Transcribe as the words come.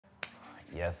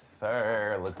Yes,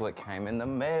 sir. Look what came in the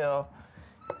mail.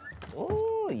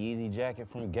 Ooh, Yeezy jacket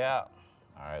from Gap.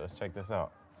 All right, let's check this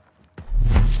out.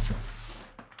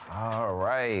 All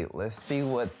right, let's see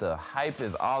what the hype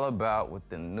is all about with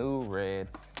the new red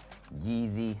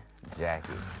Yeezy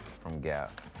jacket from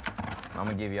Gap. I'm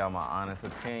gonna give y'all my honest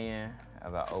opinion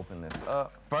as I open this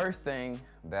up. First thing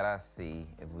that I see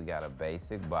is we got a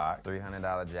basic box,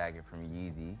 $300 jacket from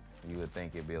Yeezy. You would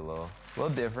think it'd be a little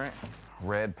different.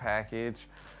 Red package,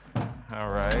 all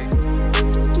right.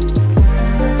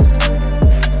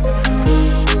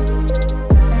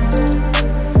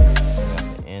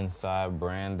 Inside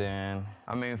branding.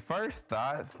 I mean, first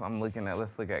thoughts,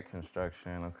 let's look at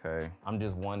construction, okay. I'm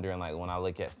just wondering, like, when I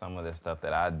look at some of the stuff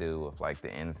that I do with like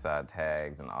the inside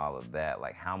tags and all of that,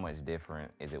 like how much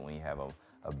different is it when you have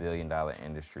a billion-dollar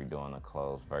industry doing the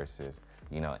clothes versus,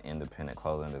 you know, independent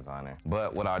clothing designer.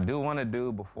 But what I do want to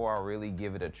do before I really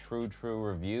give it a true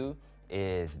review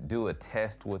is do a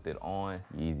test with it on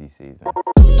Yeezy season.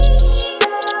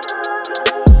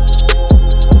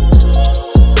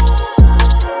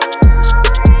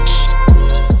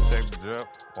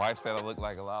 Wife said I look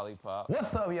like a lollipop.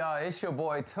 What's up, y'all? It's your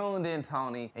boy Tuned In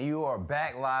Tony, and you are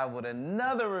back live with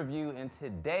another review. In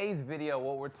today's video,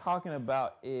 what we're talking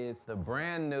about is the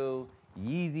brand new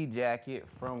Yeezy jacket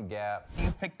from Gap. Do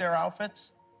you pick their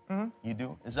outfits? Mm-hmm. You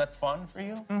do? Is that fun for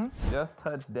you? Mm-hmm. Just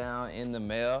touched down in the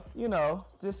mail. You know,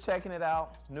 just checking it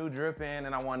out. New drip in,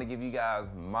 and I wanted to give you guys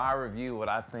my review, what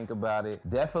I think about it.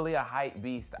 Definitely a hype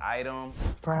beast item.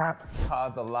 Perhaps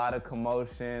caused a lot of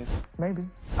commotion. Maybe.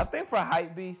 I think for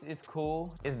hype beast, it's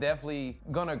cool. It's definitely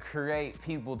gonna create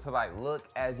people to like look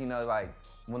as, you know, like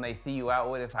when they see you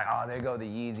out with it, it's like, oh, there go the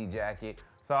Yeezy jacket.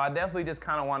 So I definitely just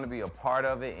kind of want to be a part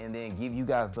of it and then give you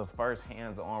guys the first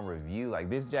hands-on review. Like,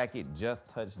 this jacket just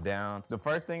touched down. The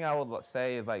first thing I would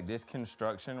say is like this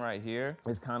construction right here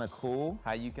is kind of cool.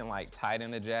 How you can like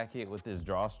tighten the jacket with this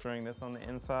drawstring that's on the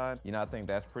inside. You know, I think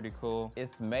that's pretty cool.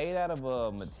 It's made out of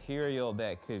a material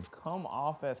that could come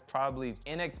off as probably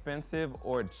inexpensive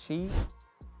or cheap.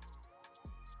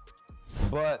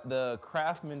 But the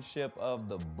craftsmanship of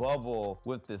the bubble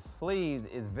with the sleeves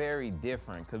is very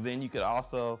different, because then you could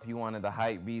also, if you wanted the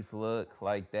hype beast look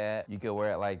like that, you could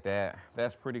wear it like that.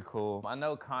 That's pretty cool. I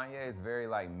know Kanye is very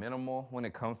like minimal when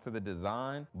it comes to the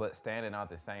design, but standing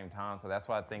out at the same time. So that's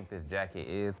what I think this jacket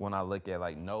is when I look at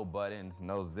like no buttons,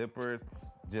 no zippers,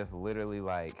 just literally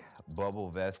like bubble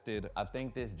vested. I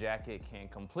think this jacket can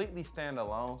completely stand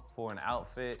alone for an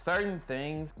outfit. Certain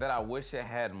things that I wish it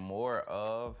had more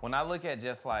of. When I look at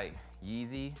just like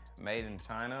Yeezy made in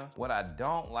China, what I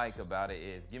don't like about it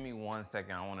is, give me 1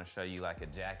 second, I want to show you like a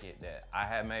jacket that I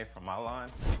had made for my line.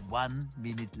 1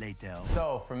 minute later.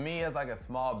 So for me as like a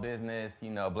small business, you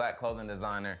know, black clothing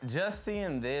designer, just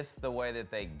seeing this the way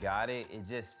that they got it, it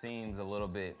just seems a little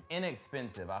bit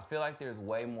inexpensive. I feel like there's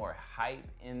way more hype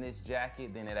in this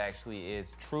jacket than it actually is.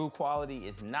 True quality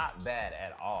is not bad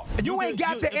at all. You ain't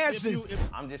got the answers.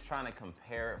 I'm just trying to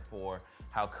compare it for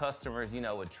how customers, you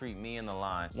know, would treat me in the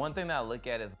line. One thing that I look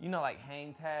at is, you know, like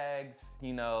hang tags,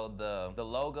 you know, the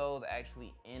logos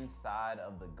actually inside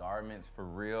of the garments for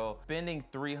real. Spending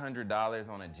 $300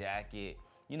 on a jacket,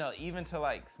 you know, even to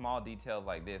like small details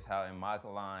like this, how in my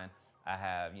line, I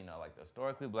have, you know, like the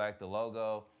historically black, the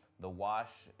logo, the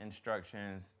wash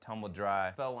instructions, tumble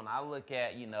dry. So when I look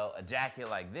at, you know, a jacket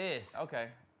like this, okay,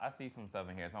 I see some stuff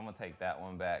in here, so I'm gonna take that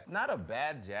one back. Not a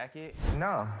bad jacket.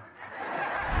 No.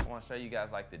 I wanna show you guys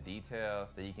like the details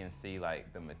so you can see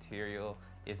like the material.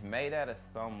 It's made out of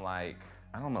some like,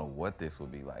 I don't know what this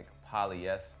would be, like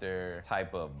polyester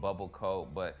type of bubble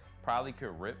coat, but probably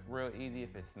could rip real easy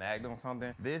if it's snagged on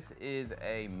something. This is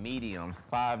a medium,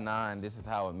 5'9". This is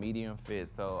how a medium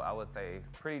fits. So I would say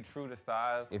pretty true to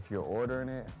size if you're ordering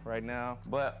it right now.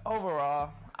 But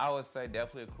overall, I would say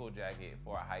definitely a cool jacket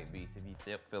for a hype beast if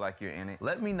you feel like you're in it.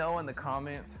 Let me know in the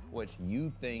comments what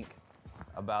you think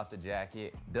about the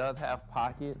jacket. It does have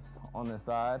pockets on the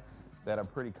side that are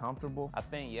pretty comfortable. I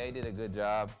think Ye did a good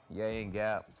job, Ye and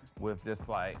Gap, with just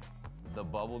like the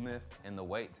bubbleness and the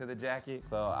weight to the jacket.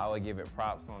 So I would give it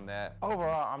props on that.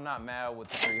 Overall, I'm not mad with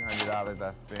the $300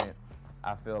 I spent.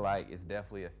 I feel like it's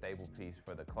definitely a staple piece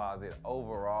for the closet.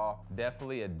 Overall,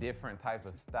 definitely a different type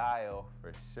of style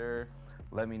for sure.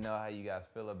 Let me know how you guys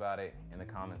feel about it in the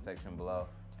comment section below,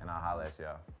 and I'll holler at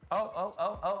y'all.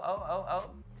 Oh.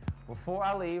 Before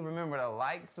I leave, remember to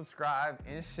like, subscribe,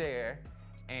 and share,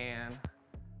 and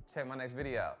check my next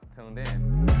video out. Tuned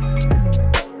in.